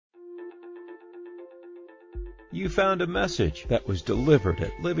You found a message that was delivered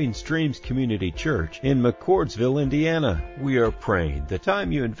at Living Streams Community Church in McCordsville, Indiana. We are praying the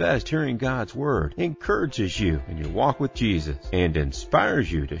time you invest hearing God's Word encourages you in your walk with Jesus and inspires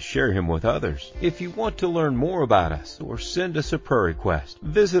you to share Him with others. If you want to learn more about us or send us a prayer request,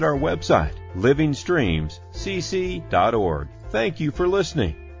 visit our website, livingstreamscc.org. Thank you for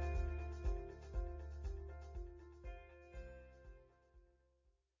listening.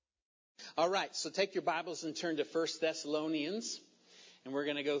 All right, so take your Bibles and turn to 1 Thessalonians, and we're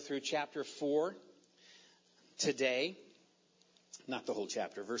going to go through chapter 4 today. Not the whole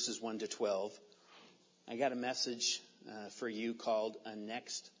chapter, verses 1 to 12. I got a message for you called A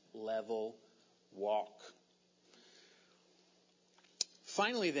Next Level Walk.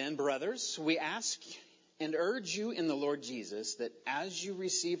 Finally then, brothers, we ask and urge you in the Lord Jesus that as you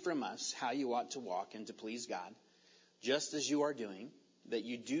receive from us how you ought to walk and to please God, just as you are doing, that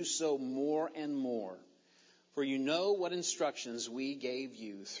you do so more and more. For you know what instructions we gave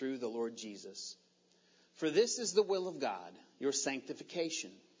you through the Lord Jesus. For this is the will of God, your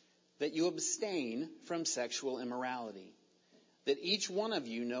sanctification, that you abstain from sexual immorality, that each one of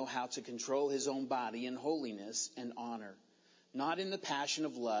you know how to control his own body in holiness and honor, not in the passion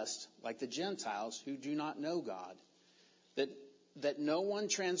of lust like the Gentiles who do not know God, that no one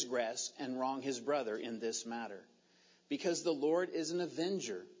transgress and wrong his brother in this matter. Because the Lord is an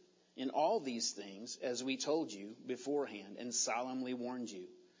avenger in all these things, as we told you beforehand and solemnly warned you.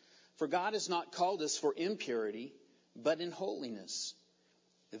 For God has not called us for impurity, but in holiness.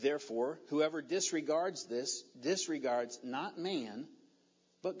 Therefore, whoever disregards this disregards not man,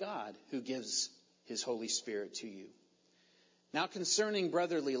 but God, who gives his Holy Spirit to you. Now concerning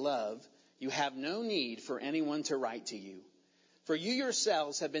brotherly love, you have no need for anyone to write to you. For you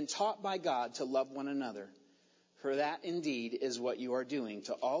yourselves have been taught by God to love one another. For that indeed is what you are doing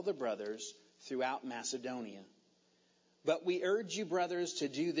to all the brothers throughout Macedonia. But we urge you, brothers, to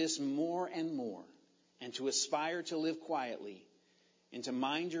do this more and more, and to aspire to live quietly, and to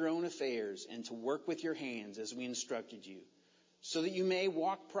mind your own affairs, and to work with your hands as we instructed you, so that you may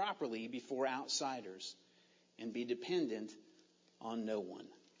walk properly before outsiders, and be dependent on no one.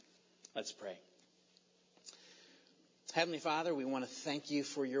 Let's pray. Heavenly Father, we want to thank you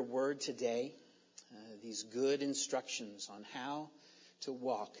for your word today. These good instructions on how to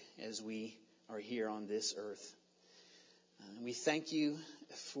walk as we are here on this earth. We thank you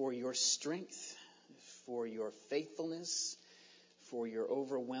for your strength, for your faithfulness, for your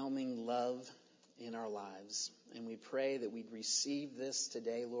overwhelming love in our lives. And we pray that we'd receive this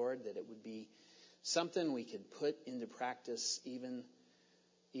today, Lord, that it would be something we could put into practice even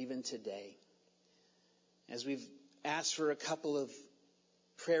today. As we've asked for a couple of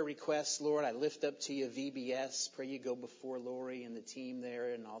prayer requests, Lord, I lift up to you VBS. Pray you go before Lori and the team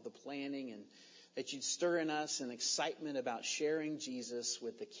there and all the planning, and that you'd stir in us an excitement about sharing Jesus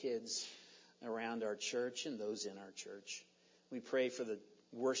with the kids around our church and those in our church. We pray for the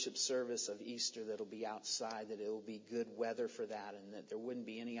worship service of Easter that'll be outside, that it will be good weather for that, and that there wouldn't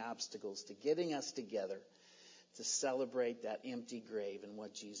be any obstacles to getting us together to celebrate that empty grave and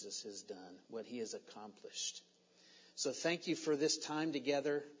what Jesus has done, what he has accomplished. So thank you for this time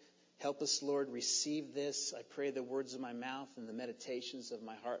together. Help us, Lord, receive this. I pray the words of my mouth and the meditations of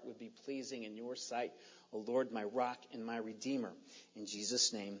my heart would be pleasing in your sight, O Lord, my rock and my redeemer. In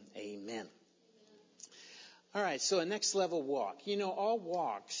Jesus' name, amen. All right, so a next level walk. You know, all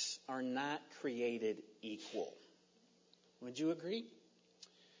walks are not created equal. Would you agree?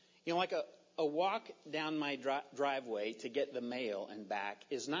 You know, like a walk down my driveway to get the mail and back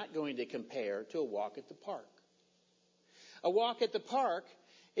is not going to compare to a walk at the park. A walk at the park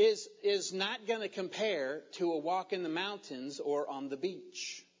is not going to compare to a walk in the mountains or on the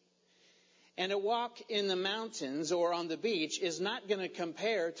beach. And a walk in the mountains or on the beach is not going to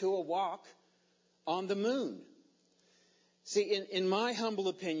compare to a walk on the moon. See, in my humble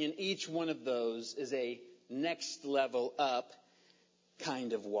opinion, each one of those is a next level up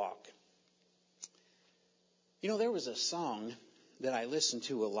kind of walk. You know, there was a song that I listened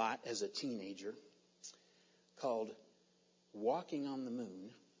to a lot as a teenager called Walking on the Moon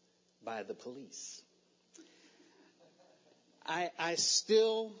by The Police. I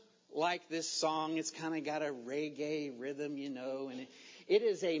still like this song. It's kind of got a reggae rhythm, you know, and it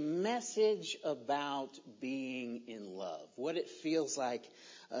is a message about being in love, what it feels like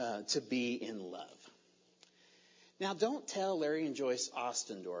to be in love. Now, don't tell Larry and Joyce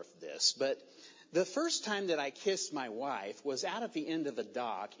Ostendorf this, but the first time that I kissed my wife was out at the end of a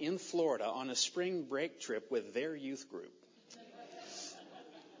dock in Florida on a spring break trip with their youth group.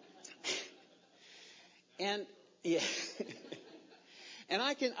 And yeah, And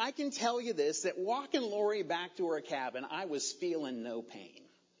I can tell you this, that walking Lori back to her cabin, I was feeling no pain.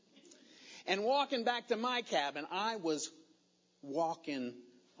 And walking back to my cabin, I was walking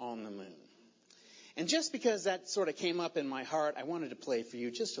on the moon. And just because that sort of came up in my heart, I wanted to play for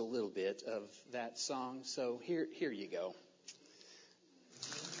you just a little bit of that song. So here you go.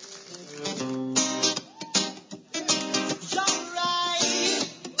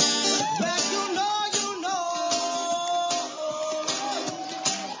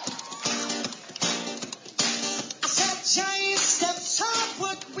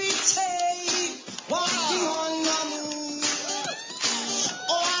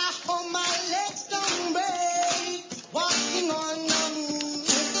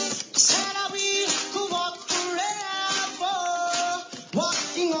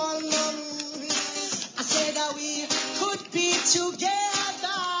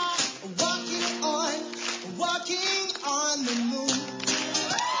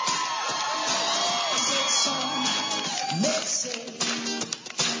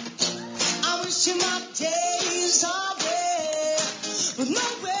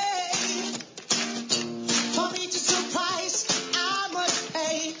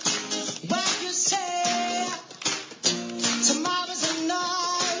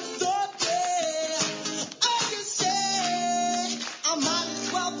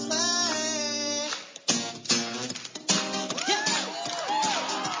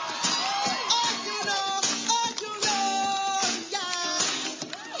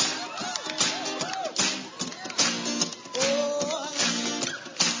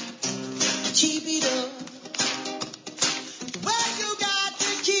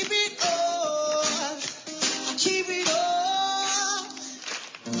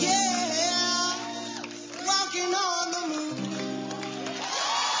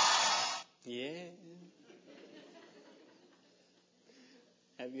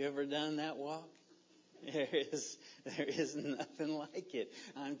 Have you ever done that walk? There is nothing like it.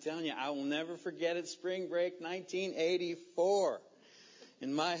 I'm telling you, I will never forget it. Spring break 1984.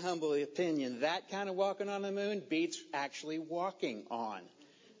 In my humble opinion, that kind of walking on the moon beats actually walking on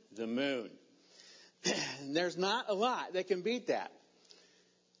the moon. There's not a lot that can beat that.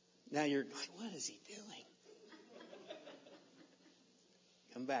 Now you're like, what is he doing?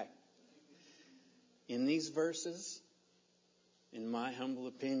 Come back. In these verses, in my humble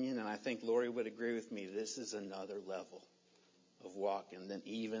opinion, and I think Lori would agree with me, this is another level of walking than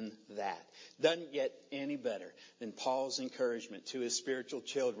even that. Doesn't get any better than Paul's encouragement to his spiritual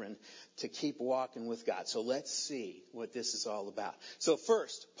children to keep walking with God. So let's see what this is all about. So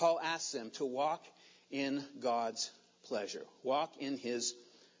first, Paul asks them to walk in God's pleasure. Walk in his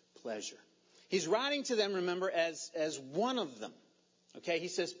pleasure. He's writing to them, remember, as one of them. Okay, he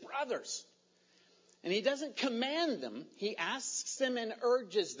says, brothers. And he doesn't command them. He asks them and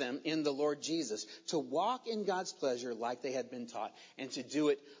urges them in the Lord Jesus to walk in God's pleasure like they had been taught and to do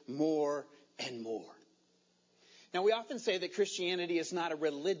it more and more. Now, we often say that Christianity is not a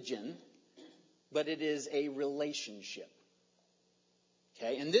religion, but it is a relationship.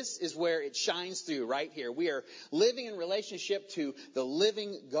 Okay, and this is where it shines through right here. We are living in relationship to the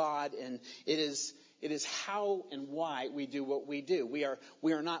living God, and it is how and why we do what we do. We are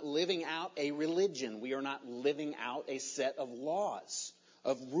not living out a religion. We are not living out a set of laws,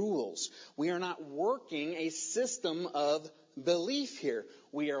 of rules. We are not working a system of belief here.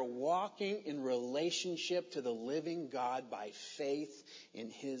 We are walking in relationship to the living God by faith in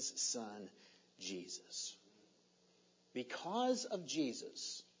his Son, Jesus. Because of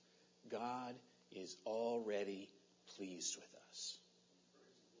Jesus, God is already pleased with us.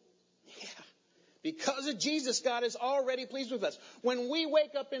 Yeah. Because of Jesus, God is already pleased with us. When we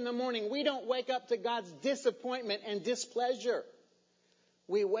wake up in the morning, we don't wake up to God's disappointment and displeasure.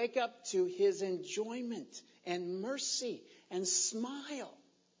 We wake up to his enjoyment and mercy and smile.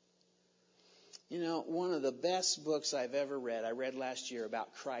 You know, one of the best books I've ever read, I read last year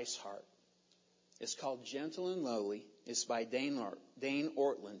about Christ's heart. It's called Gentle and Lowly. It's by Dane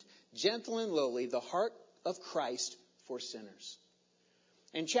Ortland. Gentle and Lowly, the Heart of Christ for Sinners.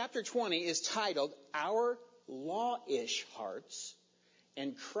 And chapter 20 is titled Our Law-ish Hearts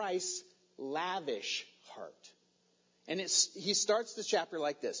and Christ's Lavish Heart. And he starts the chapter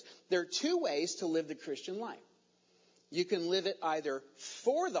like this. There are two ways to live the Christian life. You can live it either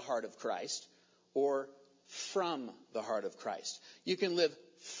for the heart of Christ or from the heart of Christ. You can live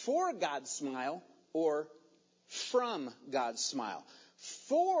for God's smile or from God's smile.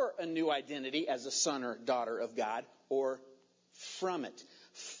 For a new identity as a son or daughter of God or from it.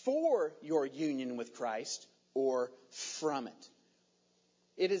 For your union with Christ or from it.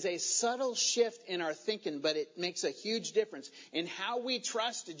 It is a subtle shift in our thinking, but it makes a huge difference in how we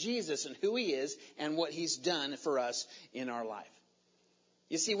trust Jesus and who He is and what He's done for us in our life.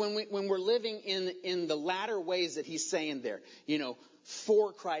 You see, when we're living in the latter ways that He's saying there,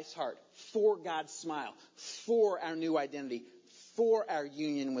 for Christ's heart, for God's smile, for our new identity, for our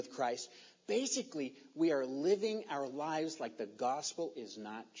union with Christ, basically, we are living our lives like the gospel is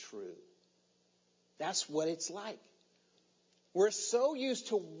not true. That's what it's like. We're so used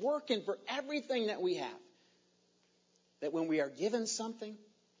to working for everything that we have that when we are given something,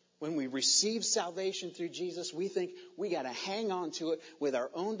 when we receive salvation through Jesus, we think we got to hang on to it with our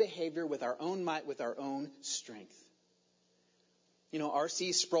own behavior, with our own might, with our own strength.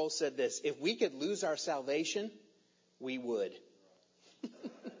 R.C. Sproul said this: if we could lose our salvation, we would.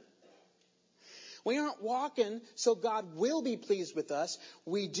 We aren't walking so God will be pleased with us.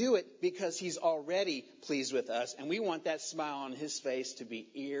 We do it because He's already pleased with us, and we want that smile on His face to be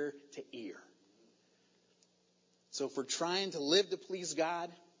ear to ear. So if we're trying to live to please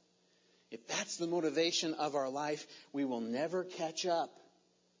God, if that's the motivation of our life, we will never catch up,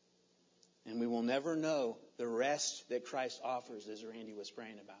 and we will never know the rest that Christ offers, as Randy was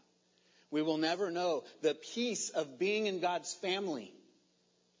praying about. We will never know the peace of being in God's family.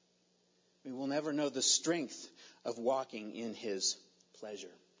 We will never know the strength of walking in His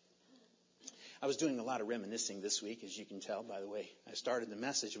pleasure. I was doing a lot of reminiscing this week, as you can tell by the way I started the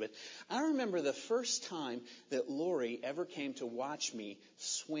message. But I remember the first time that Lori ever came to watch me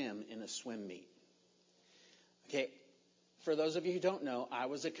swim in a swim meet. Okay, for those of you who don't know, I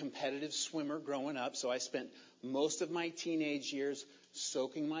was a competitive swimmer growing up, so I spent most of my teenage years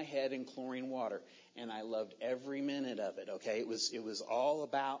soaking my head in chlorine water. And I loved every minute of it, okay? It was all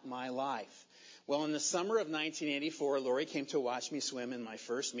about my life. Well, in the summer of 1984, Lori came to watch me swim in my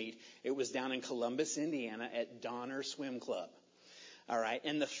first meet. It was down in Columbus, Indiana at Donner Swim Club. All right?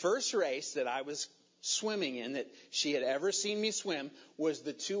 And the first race that I was swimming in that she had ever seen me swim was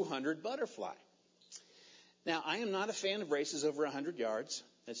the 200 butterfly. Now, I am not a fan of races over 100 yards.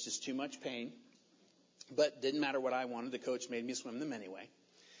 That's just too much pain. But didn't matter what I wanted. The coach made me swim them anyway.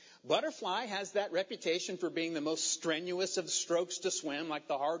 Butterfly has that reputation for being the most strenuous of strokes to swim, like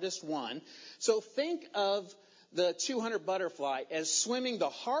the hardest one. So think of the 200 butterfly as swimming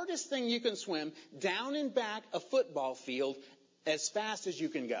the hardest thing you can swim down and back a football field as fast as you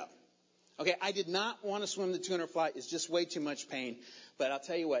can go. Okay, I did not want to swim the 200 fly. It's just way too much pain. But I'll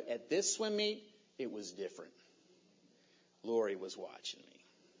tell you what, at this swim meet, it was different. Lori was watching me.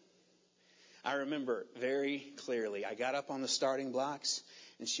 I remember very clearly, I got up on the starting blocks,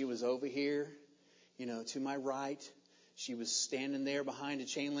 and she was over here, to my right. She was standing there behind a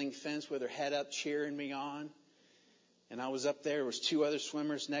chain link fence with her head up, cheering me on. And I was up there. There was 2 other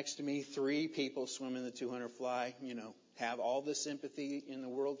swimmers next to me, 3 people swimming the 200 fly, have all the sympathy in the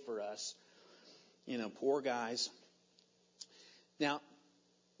world for us. Poor guys. Now,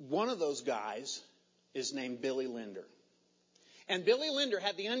 one of those guys is named Billy Linder. And Billy Linder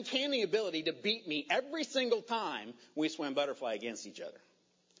had the uncanny ability to beat me every single time we swam butterfly against each other.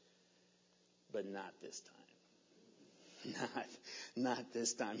 But not this time. Not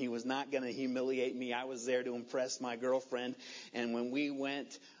this time. He was not going to humiliate me. I was there to impress my girlfriend. And when we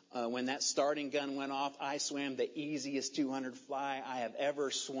went, when that starting gun went off, I swam the easiest 200 fly I have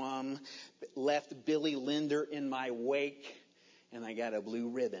ever swum. Left Billy Linder in my wake. And I got a blue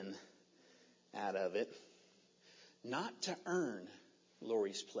ribbon out of it. Not to earn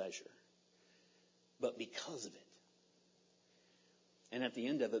Lori's pleasure, but because of it. And at the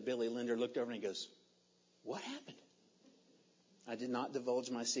end of it, Billy Linder looked over and he goes, "What happened?" I did not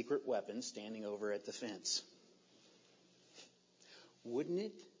divulge my secret weapon standing over at the fence. Wouldn't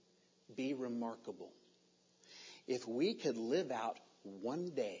it be remarkable if we could live out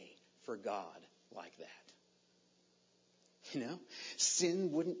one day for God like that?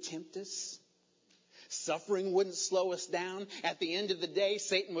 Sin wouldn't tempt us. Suffering wouldn't slow us down. At the end of the day,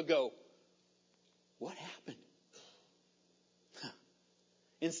 Satan would go, "What happened?"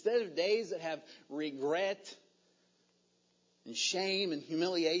 Instead of days that have regret and shame and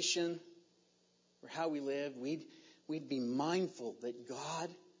humiliation for how we live, we'd be mindful that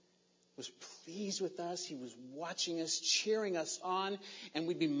God was pleased with us. He was watching us, cheering us on, and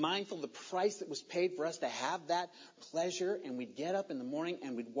we'd be mindful of the price that was paid for us to have that pleasure. And we'd get up in the morning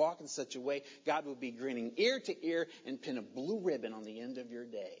and we'd walk in such a way God would be grinning ear to ear and pin a blue ribbon on the end of your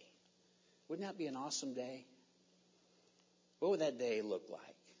day. Wouldn't that be an awesome day? What would that day look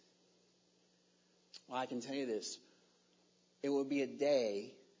like? Well, I can tell you this. It would be a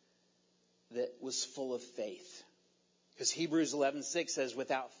day that was full of faith. Because Hebrews 11:6 says,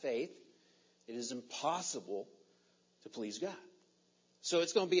 without faith, it is impossible to please God. So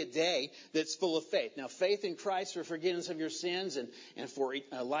it's going to be a day that's full of faith. Now, faith in Christ for forgiveness of your sins and for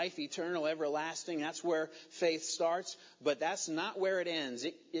life eternal, everlasting, that's where faith starts. But that's not where it ends.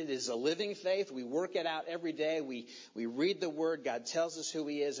 It is a living faith. We work it out every day. We read the Word. God tells us who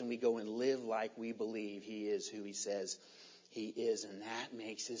He is, and we go and live like we believe He is who He says He is. And that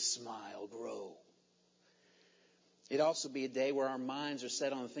makes His smile grow. It'd also be a day where our minds are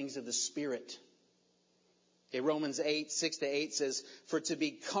set on the things of the Spirit. Okay, Romans 6-8 says, "For to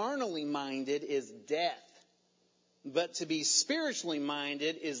be carnally minded is death, but to be spiritually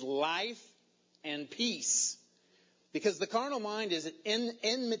minded is life and peace. Because the carnal mind is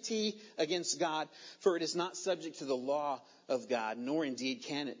enmity against God, for it is not subject to the law of God, nor indeed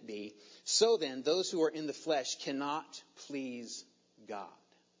can it be. So then, those who are in the flesh cannot please God."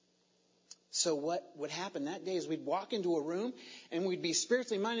 So what would happen that day is we'd walk into a room and we'd be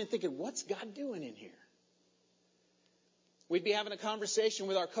spiritually minded thinking, what's God doing in here? We'd be having a conversation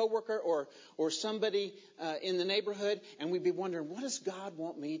with our coworker or somebody in the neighborhood, and we'd be wondering, what does God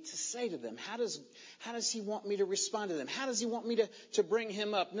want me to say to them? How does He want me to respond to them? How does He want me to bring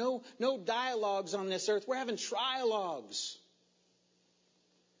Him up? No dialogues on this earth. We're having trialogues.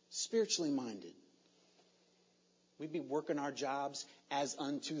 Spiritually minded. We'd be working our jobs as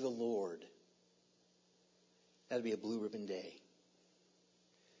unto the Lord. That'd be a blue ribbon day.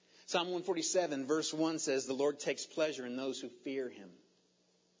 Psalm 147 verse 1 says, "The Lord takes pleasure in those who fear Him."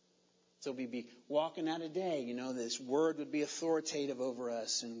 So we'd be walking out a day, this word would be authoritative over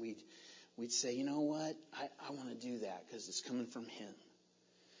us, and we'd say, you know what, I want to do that because it's coming from Him.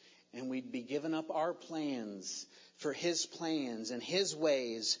 And we'd be giving up our plans for His plans and His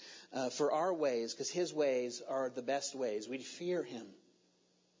ways for our ways, because His ways are the best ways. We'd fear Him.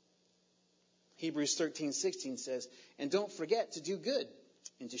 Hebrews 13:16 says, "And don't forget to do good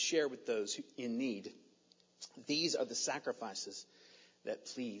and to share with those in need. These are the sacrifices that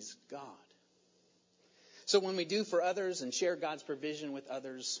please God." So when we do for others and share God's provision with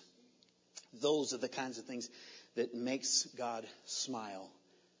others, those are the kinds of things that makes God smile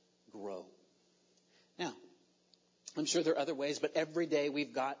grow. Now, I'm sure there are other ways, but every day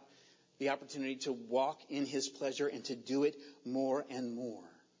we've got the opportunity to walk in His pleasure and to do it more and more.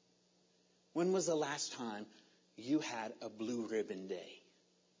 When was the last time you had a blue ribbon day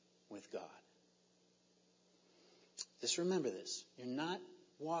with God? Just remember this. You're not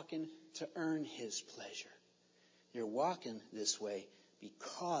walking to earn His pleasure. You're walking this way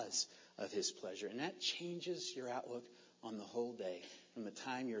because of His pleasure. And that changes your outlook on the whole day, from the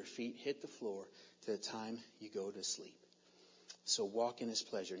time your feet hit the floor to the time you go to sleep. So walk in His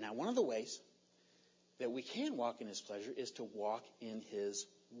pleasure. Now, one of the ways that we can walk in His pleasure is to walk in His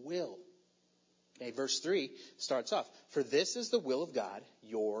will. Okay, verse 3 starts off, "For this is the will of God,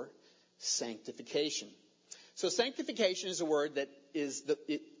 your sanctification." So sanctification is a word that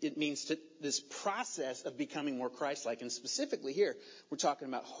it means this process of becoming more Christ-like. And specifically here, we're talking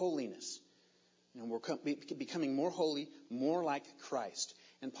about holiness. We're becoming more holy, more like Christ.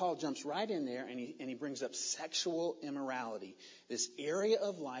 And Paul jumps right in there and he brings up sexual immorality, this area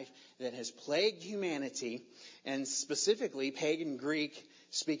of life that has plagued humanity, and specifically pagan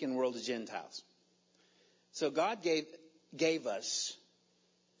Greek-speaking world of Gentiles. So God gave us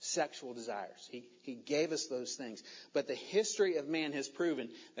sexual desires. He gave us those things. But the history of man has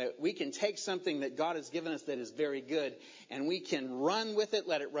proven that we can take something that God has given us that is very good, and we can run with it,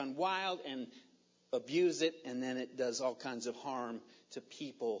 let it run wild, and abuse it, and then it does all kinds of harm to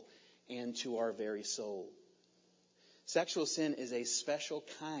people and to our very soul. Sexual sin is a special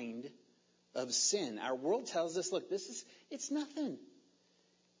kind of sin. Our world tells us, look, it's nothing.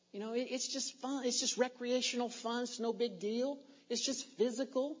 It's just fun. It's just recreational fun. It's no big deal. It's just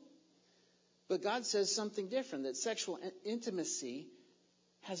physical. But God says something different, that sexual intimacy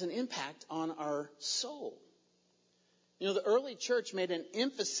has an impact on our soul. The early church made an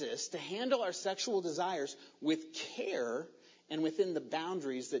emphasis to handle our sexual desires with care and within the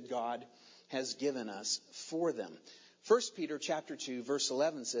boundaries that God has given us for them. 1 Peter chapter 2, verse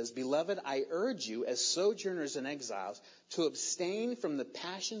 11 says, "Beloved, I urge you as sojourners and exiles to abstain from the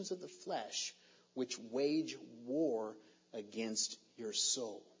passions of the flesh, which wage war against your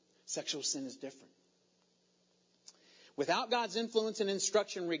soul." Sexual sin is different. Without God's influence and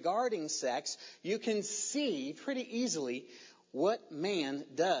instruction regarding sex, you can see pretty easily what man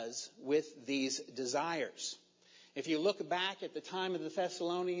does with these desires. If you look back at the time of the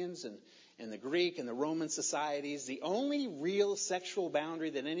Thessalonians and the Greek and the Roman societies, the only real sexual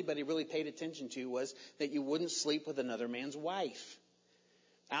boundary that anybody really paid attention to was that you wouldn't sleep with another man's wife.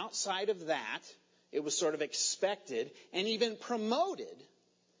 Outside of that, it was sort of expected and even promoted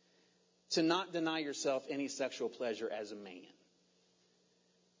to not deny yourself any sexual pleasure as a man.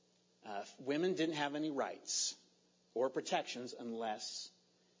 Women didn't have any rights or protections unless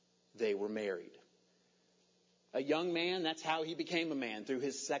they were married. A young man, that's how he became a man, through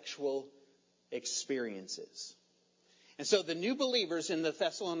his sexual experiences. And so the new believers in the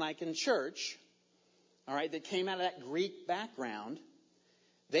Thessalonican church, all right, that came out of that Greek background,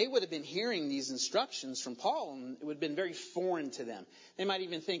 they would have been hearing these instructions from Paul, and it would have been very foreign to them. They might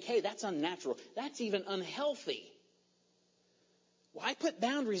even think, hey, that's unnatural. That's even unhealthy. Why put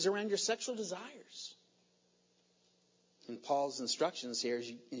boundaries around your sexual desires? In Paul's instructions here,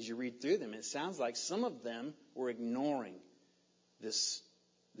 as you read through them, it sounds like some of them were ignoring this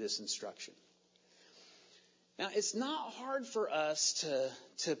instruction. Now, it's not hard for us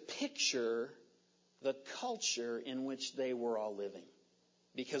to picture the culture in which they were all living,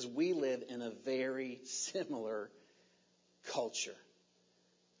 because we live in a very similar culture.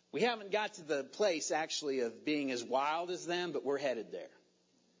 We haven't got to the place, actually, of being as wild as them, but we're headed there.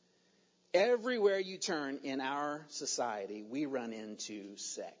 Everywhere you turn in our society, we run into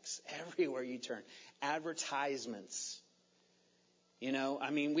sex. Everywhere you turn. Advertisements.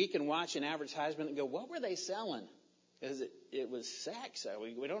 We can watch an advertisement and go, what were they selling? Because it was sex.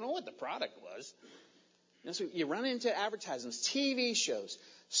 We don't know what the product was. And so you run into advertisements, TV shows,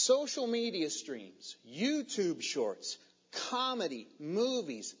 social media streams, YouTube shorts, comedy,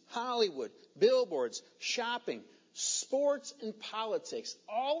 movies, Hollywood, billboards, shopping, sports, and politics.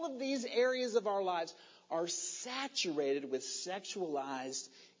 All of these areas of our lives are saturated with sexualized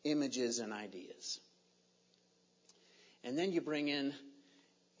images and ideas. And then you bring in,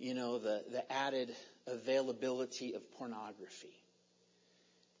 the added availability of pornography,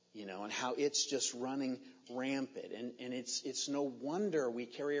 and how it's just running rampant. And it's no wonder we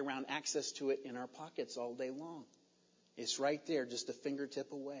carry around access to it in our pockets all day long. It's right there, just a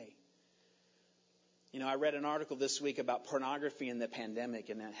fingertip away. I read an article this week about pornography in the pandemic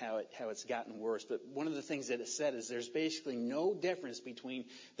and how it's gotten worse. But one of the things that it said is there's basically no difference between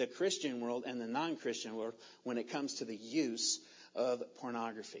the Christian world and the non-Christian world when it comes to the use of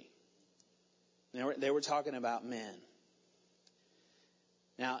pornography. They were talking about men.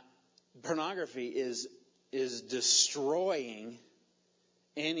 Now, pornography is destroying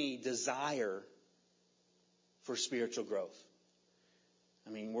any desire for spiritual growth.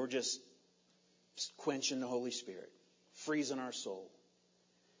 We're just quenching the Holy Spirit, freezing our soul.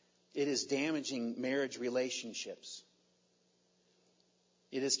 It is damaging marriage relationships.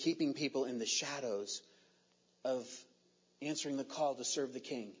 It is keeping people in the shadows of answering the call to serve the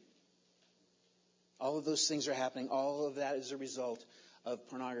King. All of those things are happening. All of that is a result of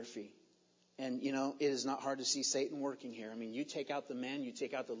pornography. And, it is not hard to see Satan working here. You take out the men, you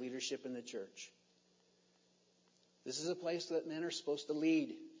take out the leadership in the church. This is a place that men are supposed to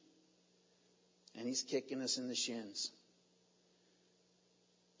lead. And he's kicking us in the shins.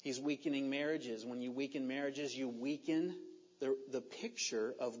 He's weakening marriages. When you weaken marriages, you weaken the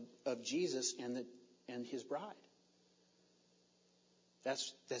picture of Jesus and his bride.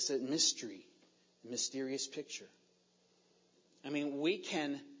 That's a mystery, a mysterious picture. We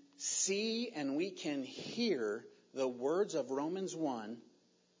can see and we can hear the words of Romans 1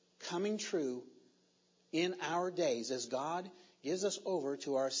 coming true in our days as God gives us over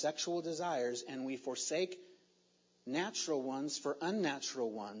to our sexual desires and we forsake natural ones for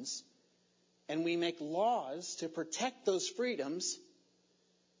unnatural ones, and we make laws to protect those freedoms,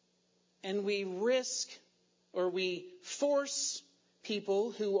 and we risk or we force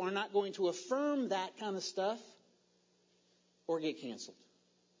people who are not going to affirm that kind of stuff or get canceled.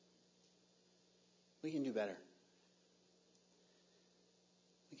 We can do better.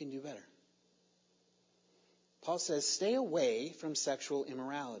 We can do better. Paul says, stay away from sexual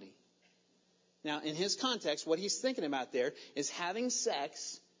immorality. Now, in his context, what he's thinking about there is having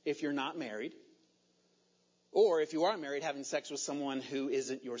sex if you're not married, or if you are married, having sex with someone who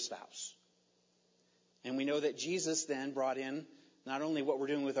isn't your spouse. And we know that Jesus then brought in not only what we're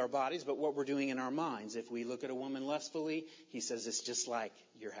doing with our bodies, but what we're doing in our minds. If we look at a woman lustfully, he says it's just like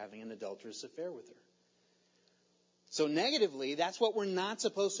you're having an adulterous affair with her. So negatively, that's what we're not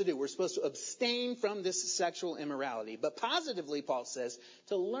supposed to do. We're supposed to abstain from this sexual immorality. But positively, Paul says,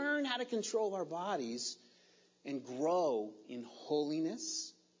 to learn how to control our bodies and grow in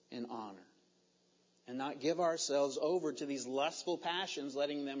holiness and honor. And not give ourselves over to these lustful passions,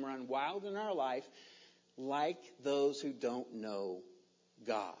 letting them run wild in our life like those who don't know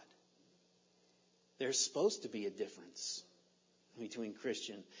God. There's supposed to be a difference between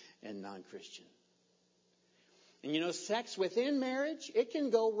Christian and non-Christian. And sex within marriage, it can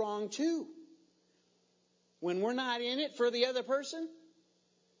go wrong too. When we're not in it for the other person,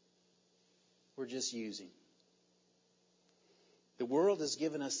 we're just using. The world has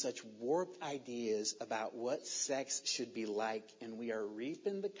given us such warped ideas about what sex should be like, and we are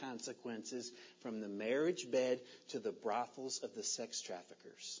reaping the consequences from the marriage bed to the brothels of the sex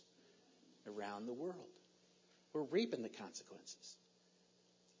traffickers around the world. We're reaping the consequences.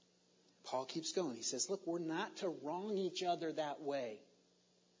 Paul keeps going. He says, look, we're not to wrong each other that way.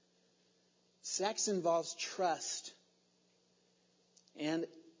 Sex involves trust. And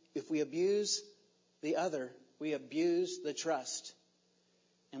if we abuse the other, we abuse the trust,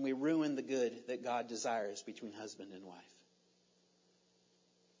 and we ruin the good that God desires between husband and wife.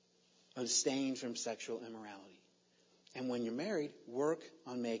 Abstain from sexual immorality. And when you're married, work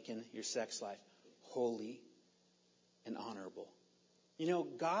on making your sex life holy and honorable. You know,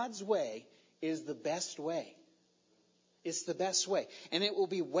 God's way is the best way. It's the best way. And it will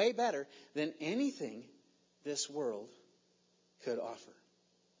be way better than anything this world could offer.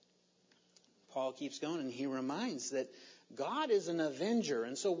 Paul keeps going, and he reminds that God is an avenger.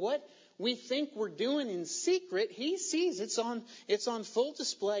 And so what we think we're doing in secret, he sees it's on full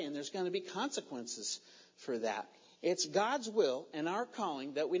display, and there's going to be consequences for that. It's God's will and our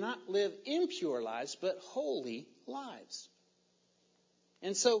calling that we not live impure lives, but holy lives.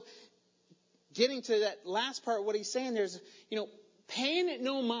 And so, getting to that last part, what he's saying there's, paying it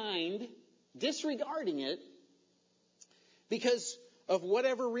no mind, disregarding it, because of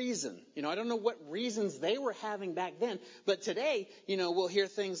whatever reason. I don't know what reasons they were having back then, but today, we'll hear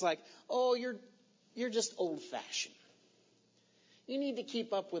things like, oh, you're just old-fashioned. You need to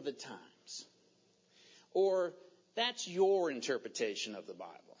keep up with the times. Or, that's your interpretation of the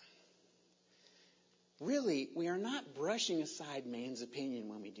Bible. Really, we are not brushing aside man's opinion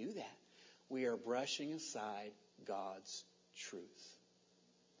when we do that. We are brushing aside God's truth.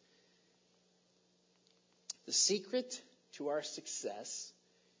 The secret to our success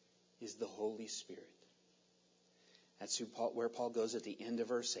is the Holy Spirit. That's where Paul goes at the end of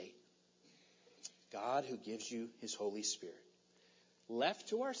verse 8. God who gives you his Holy Spirit. Left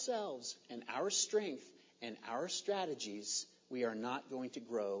to ourselves and our strength and our strategies, we are not going to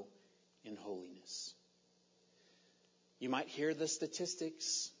grow in holiness. You might hear the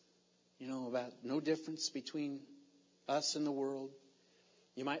statistics, about no difference between us and the world.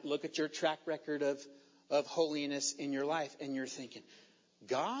 You might look at your track record of holiness in your life, and you're thinking,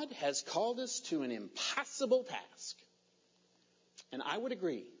 God has called us to an impossible task. And I would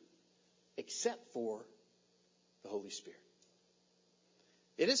agree, except for the Holy Spirit.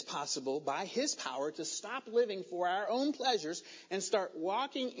 It is possible by his power to stop living for our own pleasures and start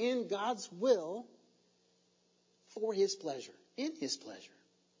walking in God's will for his pleasure, in his pleasure.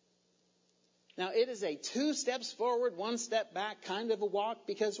 Now, it is a 2 steps forward, 1 step back kind of a walk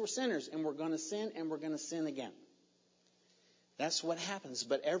because we're sinners and we're going to sin and we're going to sin again. That's what happens.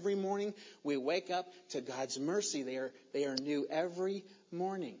 But every morning we wake up to God's mercy. They are new every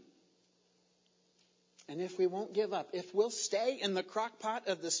morning. And if we won't give up, if we'll stay in the crock pot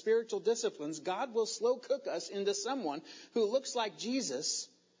of the spiritual disciplines, God will slow cook us into someone who looks like Jesus,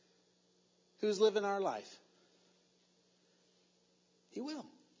 who's living our life. He will.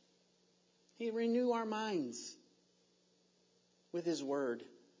 He'll renew our minds with his word.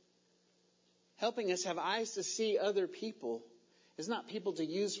 Helping us have eyes to see other people is not people to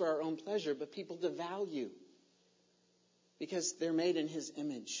use for our own pleasure, but people to value. Because they're made in his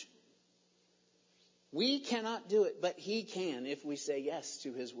image. We cannot do it, but he can if we say yes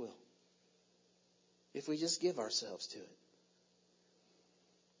to his will. If we just give ourselves to it.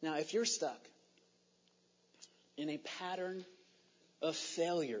 Now, if you're stuck in a pattern of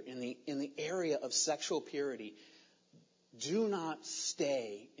failure in the area of sexual purity, do not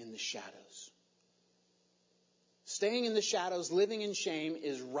stay in the shadows. Staying in the shadows, living in shame,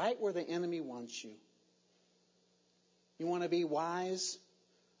 is right where the enemy wants you. You want to be wise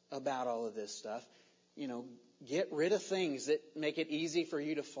about all of this stuff. Get rid of things that make it easy for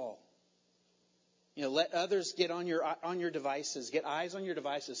you to fall. Let others get on your devices, get eyes on your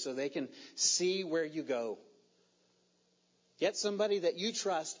devices so they can see where you go. Get somebody that you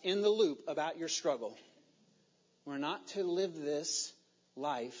trust in the loop about your struggle. We're not to live this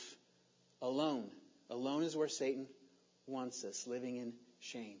life alone. Alone is where Satan wants us, living in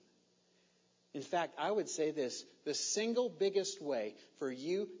shame. In fact, I would say this, the single biggest way for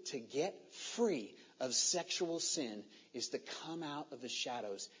you to get free of sexual sin is to come out of the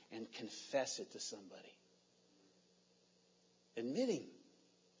shadows and confess it to somebody. Admitting,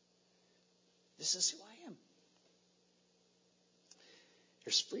 this is who I am.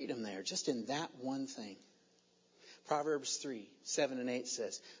 There's freedom there, just in that one thing. Proverbs 3:7-8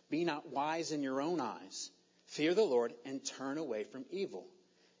 says, "Be not wise in your own eyes. Fear the Lord and turn away from evil.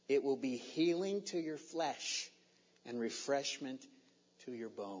 It will be healing to your flesh and refreshment to your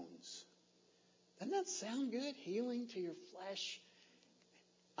bones. Doesn't that sound good? Healing to your flesh.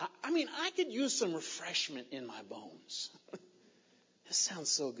 I mean, I could use some refreshment in my bones. This sounds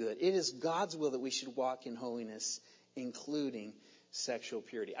so good. It is God's will that we should walk in holiness, including sexual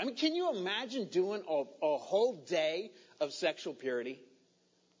purity. I mean, can you imagine doing a whole day of sexual purity?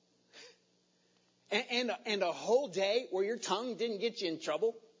 And a whole day where your tongue didn't get you in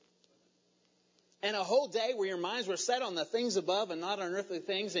trouble? And a whole day where your minds were set on the things above and not on earthly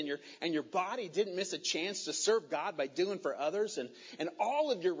things, and your body didn't miss a chance to serve God by doing for others, and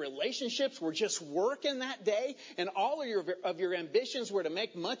all of your relationships were just working that day, and all of your ambitions were to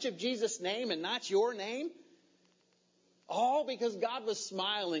make much of Jesus' name and not your name? All because God was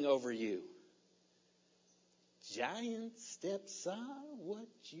smiling over you. Giant steps are what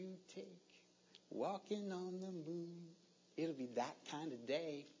you take, walking on the moon. It'll be that kind of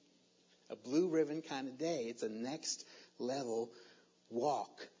day. A blue ribbon kind of day. It's a next level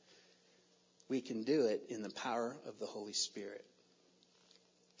walk. We can do it in the power of the Holy Spirit.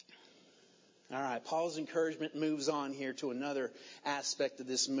 All right, Paul's encouragement moves on here to another aspect of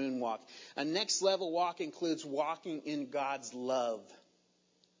this moonwalk. A next level walk includes walking in God's love.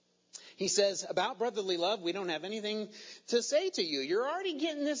 He says, about brotherly love, we don't have anything to say to you. You're already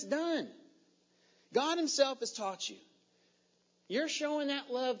getting this done. God himself has taught you. You're showing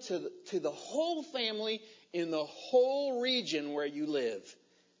that love to the whole family in the whole region where you live.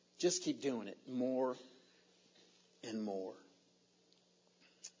 Just keep doing it more and more.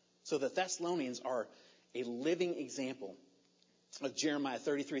 So the Thessalonians are a living example of Jeremiah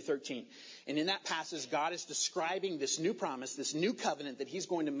 33:13. And in that passage, God is describing this new promise, this new covenant that he's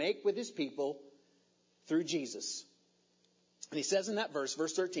going to make with his people through Jesus. And he says in that verse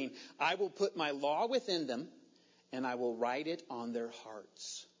 13, I will put my law within them, and I will write it on their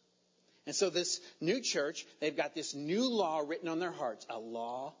hearts. And so this new church, they've got this new law written on their hearts, a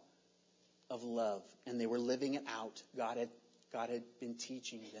law of love. And they were living it out. God had been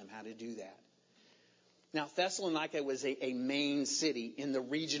teaching them how to do that. Now, Thessalonica was a main city in the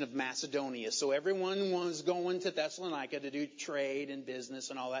region of Macedonia. So everyone was going to Thessalonica to do trade and business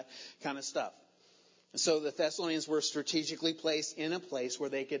and all that kind of stuff. So the Thessalonians were strategically placed in a place where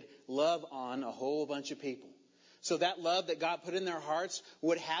they could love on a whole bunch of people. So that love that God put in their hearts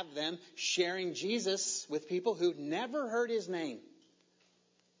would have them sharing Jesus with people who'd never heard his name.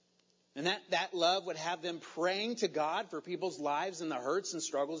 And that love would have them praying to God for people's lives and the hurts and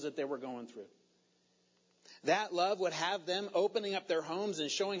struggles that they were going through. That love would have them opening up their homes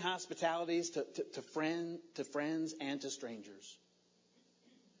and showing hospitalities to friends and to strangers.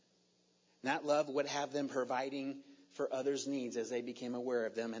 And that love would have them providing for others' needs as they became aware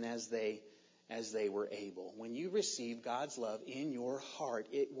of them and as they were able. When you receive God's love in your heart,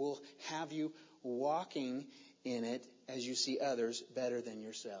 it will have you walking in it as you see others better than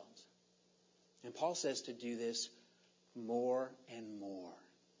yourselves. And Paul says to do this more and more.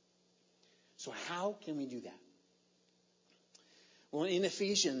 So how can we do that? Well, in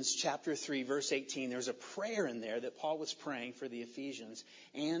Ephesians chapter 3, verse 18, there's a prayer in there that Paul was praying for the Ephesians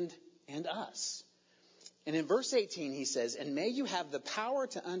and us. And in verse 18, he says, and may you have the power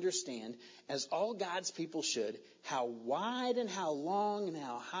to understand, as all God's people should, how wide and how long and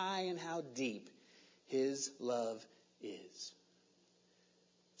how high and how deep his love is.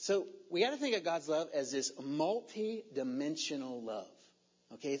 So we got to think of God's love as this multi-dimensional love.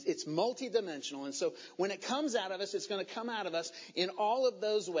 Okay, it's multi-dimensional. And so when it comes out of us, it's going to come out of us in all of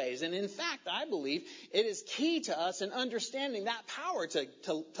those ways. And in fact, I believe it is key to us in understanding that power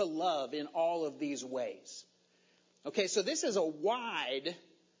to love in all of these ways. Okay, so this is a wide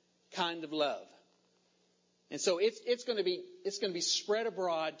kind of love. And so it's going to be spread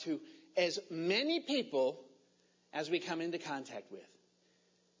abroad to as many people as we come into contact with.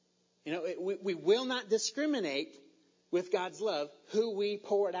 You know, we will not discriminate with God's love who we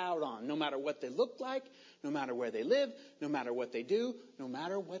pour it out on, no matter what they look like, no matter where they live, no matter what they do, no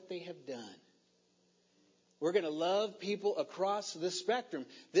matter what they have done. We're going to love people across the spectrum.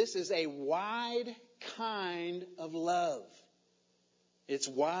 This is a wide kind of love. It's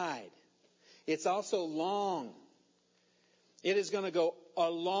wide. It's also long. It is going to go a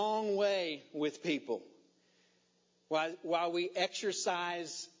long way with people. While we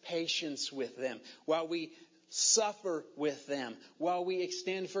exercise patience with them, while we suffer with them, while we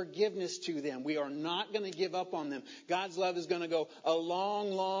extend forgiveness to them, we are not going to give up on them. God's love is going to go a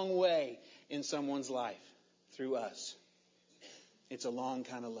long, long way in someone's life through us. It's a long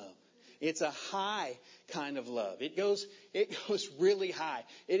kind of love. It's a high kind of love. It goes really high.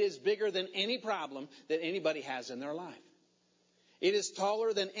 It is bigger than any problem that anybody has in their life. It is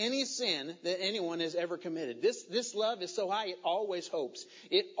taller than any sin that anyone has ever committed. This love is so high, it always hopes.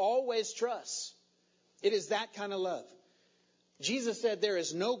 It always trusts. It is that kind of love. Jesus said there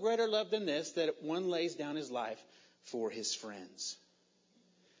is no greater love than this, that one lays down his life for his friends.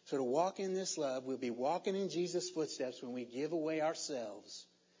 So to walk in this love, we'll be walking in Jesus' footsteps when we give away ourselves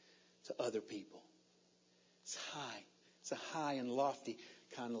to other people. It's high. It's a high and lofty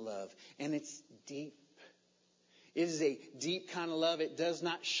kind of love. And it's deep. It is a deep kind of love. It does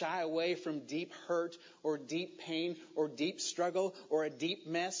not shy away from deep hurt or deep pain or deep struggle or a deep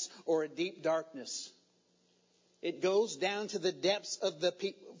mess or a deep darkness. It goes down to the depths of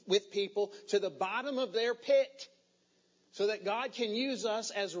with people, to the bottom of their pit, so that God can use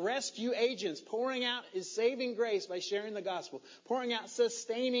us as rescue agents, pouring out His saving grace by sharing the gospel, pouring out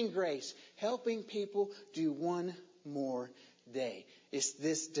sustaining grace, helping people do one more day. It's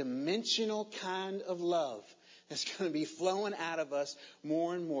this dimensional kind of love that's going to be flowing out of us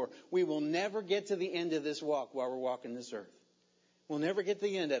more and more. We will never get to the end of this walk while we're walking this earth. We'll never get to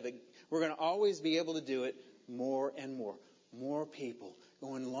the end of it. We're going to always be able to do it more and more. More people,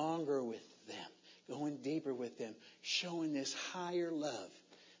 going longer with them, going deeper with them, showing this higher love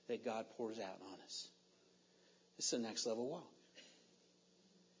that God pours out on us. It's the next level walk.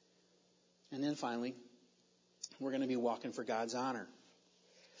 And then finally, we're going to be walking for God's honor.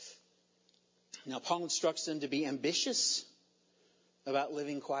 Now, Paul instructs them to be ambitious about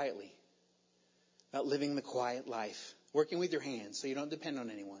living quietly, about living the quiet life, working with your hands so you don't depend on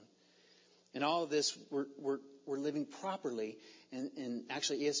anyone. And all of this, we're living properly. And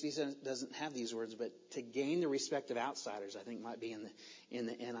actually, ESV doesn't have these words, but to gain the respect of outsiders, I think might be in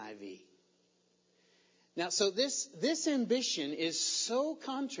the NIV. Now, so this ambition is so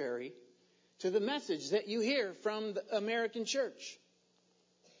contrary to the message that you hear from the American church.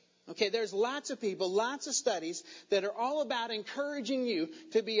 Okay, there's lots of people, lots of studies that are all about encouraging you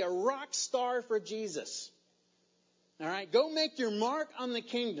to be a rock star for Jesus. All right, go make your mark on the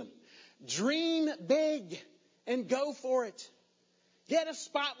kingdom. Dream big and go for it. Get a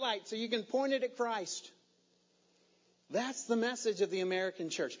spotlight so you can point it at Christ. That's the message of the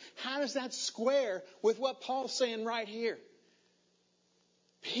American church. How does that square with what Paul's saying right here?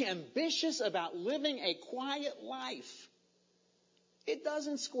 Be ambitious about living a quiet life. It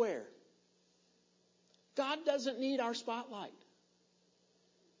doesn't square. God doesn't need our spotlight.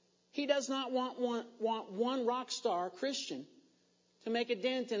 He does not want one rock star Christian to make a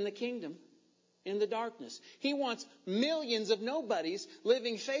dent in the kingdom, in the darkness. He wants millions of nobodies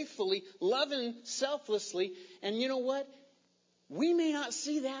living faithfully, loving selflessly. And you know what? We may not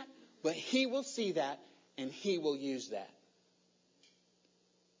see that, but He will see that, and He will use that.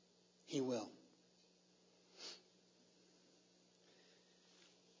 He will.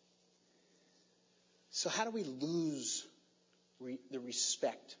 So how do we lose the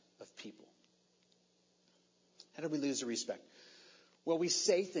respect of people? How do we lose the respect? Well, we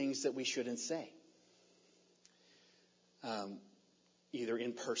say things that we shouldn't say. Either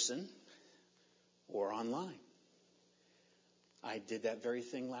in person or online. I did that very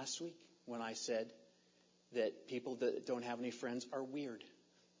thing last week when I said that people that don't have any friends are weird.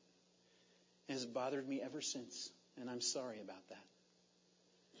 It has bothered me ever since, and I'm sorry about that.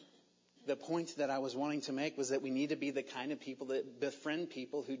 The point that I was wanting to make was that we need to be the kind of people that befriend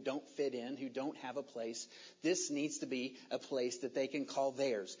people who don't fit in, who don't have a place. This needs to be a place that they can call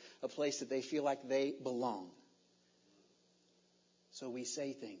theirs, a place that they feel like they belong. So we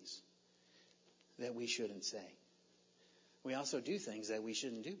say things that we shouldn't say. We also do things that we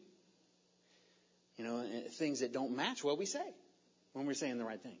shouldn't do. You know, things that don't match what we say when we're saying the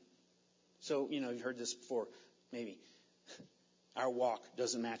right thing. So, you know, you've heard this before, maybe. Our walk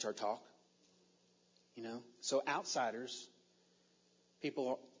doesn't match our talk. You know, so outsiders,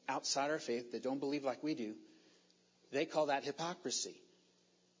 people outside our faith that don't believe like we do, they call that hypocrisy.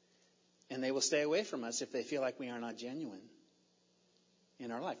 And they will stay away from us if they feel like we are not genuine in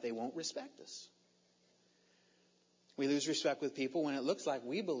our life. They won't respect us. We lose respect with people when it looks like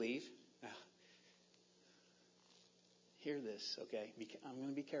we believe. Hear this, okay? I'm going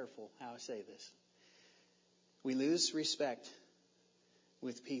to be careful how I say this. We lose respect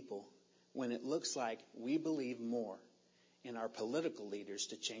with people when it looks like we believe more in our political leaders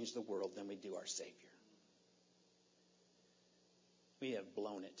to change the world than we do our Savior. We have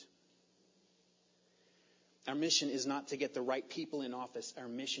blown it. Our mission is not to get the right people in office. Our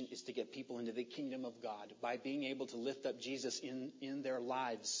mission is to get people into the kingdom of God by being able to lift up Jesus in their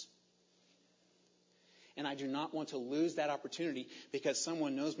lives. And I do not want to lose that opportunity because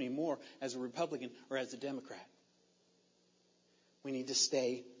someone knows me more as a Republican or as a Democrat. We need to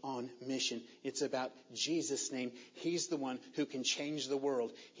stay on mission. It's about Jesus' name. He's the one who can change the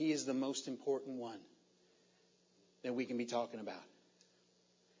world. He is the most important one that we can be talking about.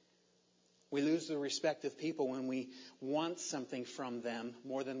 We lose the respect of people when we want something from them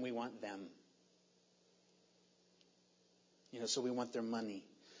more than we want them. So we want their money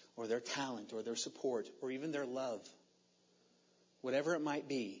or their talent or their support or even their love. Whatever it might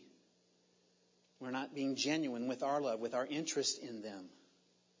be. We're not being genuine with our love, with our interest in them.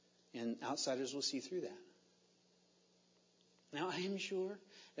 And outsiders will see through that. Now, I am sure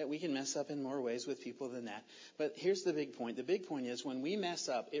that we can mess up in more ways with people than that. But here's the big point. The big point is when we mess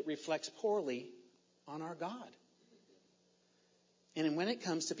up, it reflects poorly on our God. And when it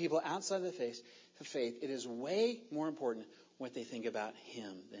comes to people outside of the faith, it is way more important what they think about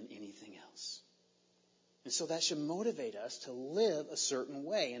Him than anything else. And so that should motivate us to live a certain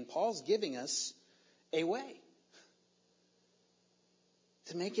way. And Paul's giving us a way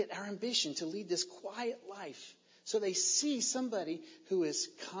to make it our ambition to lead this quiet life. So they see somebody who is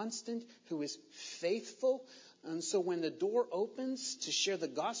constant, who is faithful. And so when the door opens to share the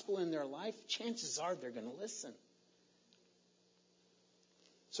gospel in their life, chances are they're going to listen.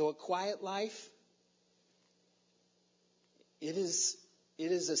 So a quiet life, it is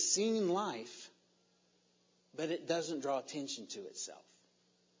a seen life, but it doesn't draw attention to itself.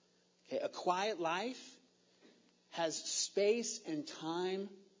 Okay, a quiet life has space and time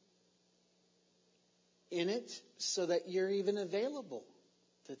in it so that you're even available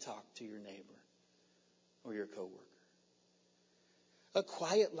to talk to your neighbor or your coworker. A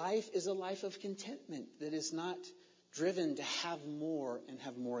quiet life is a life of contentment that is not driven to have more and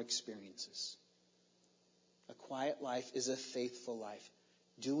have more experiences. A quiet life is a faithful life,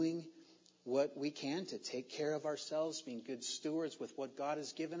 doing what we can to take care of ourselves, being good stewards with what God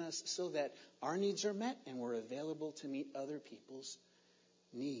has given us so that our needs are met and we're available to meet other people's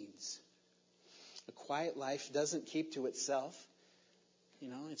needs. A quiet life doesn't keep to itself.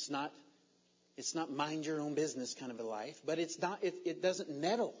 It's not mind your own business kind of a life, but it doesn't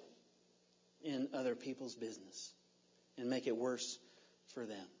meddle in other people's business and make it worse for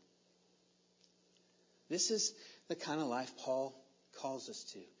them. This is the kind of life Paul calls us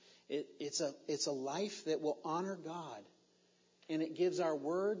to. It's a life that will honor God, and it gives our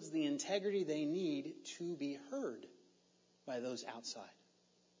words the integrity they need to be heard by those outside.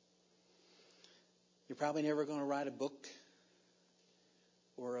 You're probably never going to write a book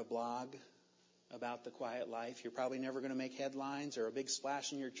or a blog about the quiet life. You're probably never going to make headlines or a big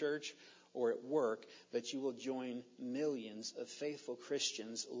splash in your church or at work, but you will join millions of faithful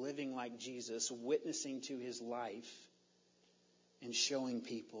Christians living like Jesus, witnessing to His life and showing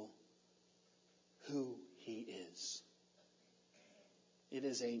people who He is. It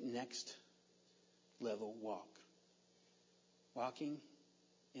is a next level walk. Walking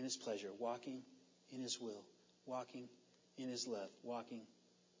in His pleasure, walking in His will, walking in His love, walking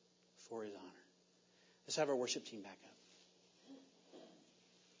for His honor. Let's have our worship team back up.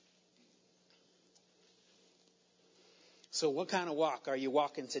 So what kind of walk are you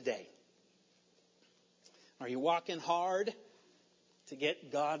walking today? Are you walking hard to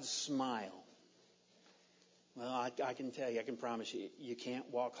get God's smile? Well, I can tell you, I can promise you, you can't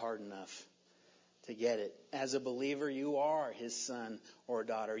walk hard enough to get it. As a believer, you are His son or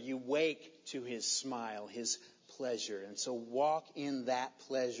daughter. You wake to His smile, His pleasure. And so walk in that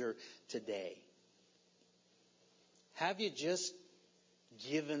pleasure today. Have you just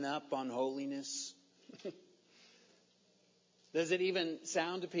given up on holiness? Does it even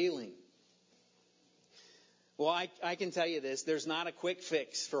sound appealing? Well, I can tell you this. There's not a quick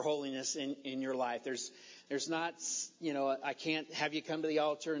fix for holiness in your life. There's not, I can't have you come to the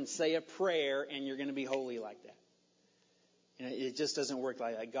altar and say a prayer and you're going to be holy like that. It just doesn't work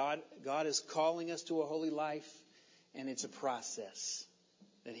like that. God is calling us to a holy life, and it's a process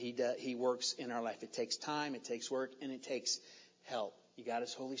that He works in our life. It takes time, it takes work, and it takes help. You got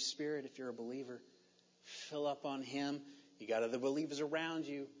His Holy Spirit if you're a believer. Fill up on Him. You got other believers around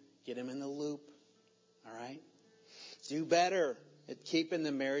you. Get them in the loop. All right? Do better at keeping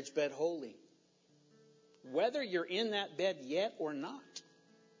the marriage bed holy. Whether you're in that bed yet or not,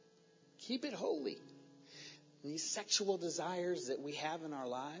 keep it holy. And these sexual desires that we have in our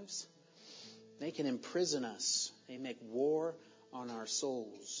lives, they can imprison us. They make war on our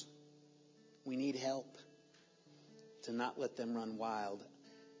souls. We need help to not let them run wild.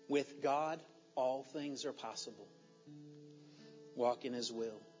 With God, all things are possible. Walk in His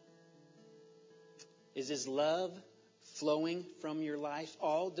will. Is His love flowing from your life?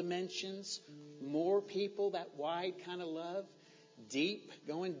 All dimensions, more people, that wide kind of love. Deep,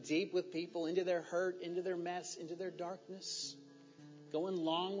 going deep with people into their hurt, into their mess, into their darkness. going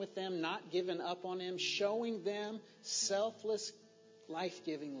along with them, not giving up on them, showing them selfless,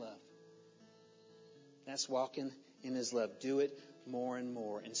 life-giving love. That's walking in His love. Do it more and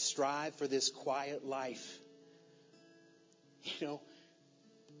more. And strive for this quiet life. You know,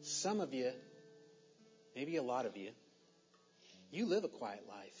 some of you, maybe a lot of you, you live a quiet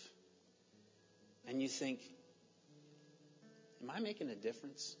life. And you think, am I making a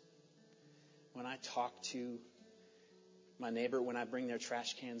difference? When I talk to my neighbor, when I bring their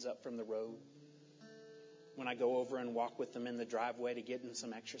trash cans up from the road, when I go over and walk with them in the driveway to get in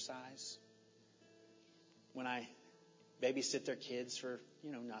some exercise, when I babysit their kids for,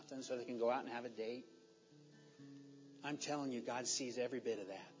 nothing so they can go out and have a date. I'm telling you, God sees every bit of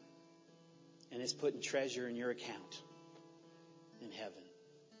that. And is putting treasure in your account in heaven.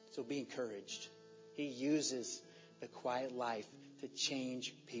 So be encouraged. He uses the quiet life to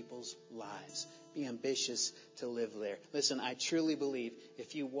change people's lives. Be ambitious to live there. Listen, I truly believe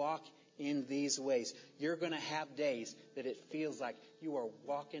if you walk in these ways, you're going to have days that it feels like you are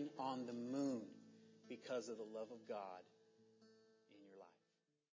walking on the moon because of the love of God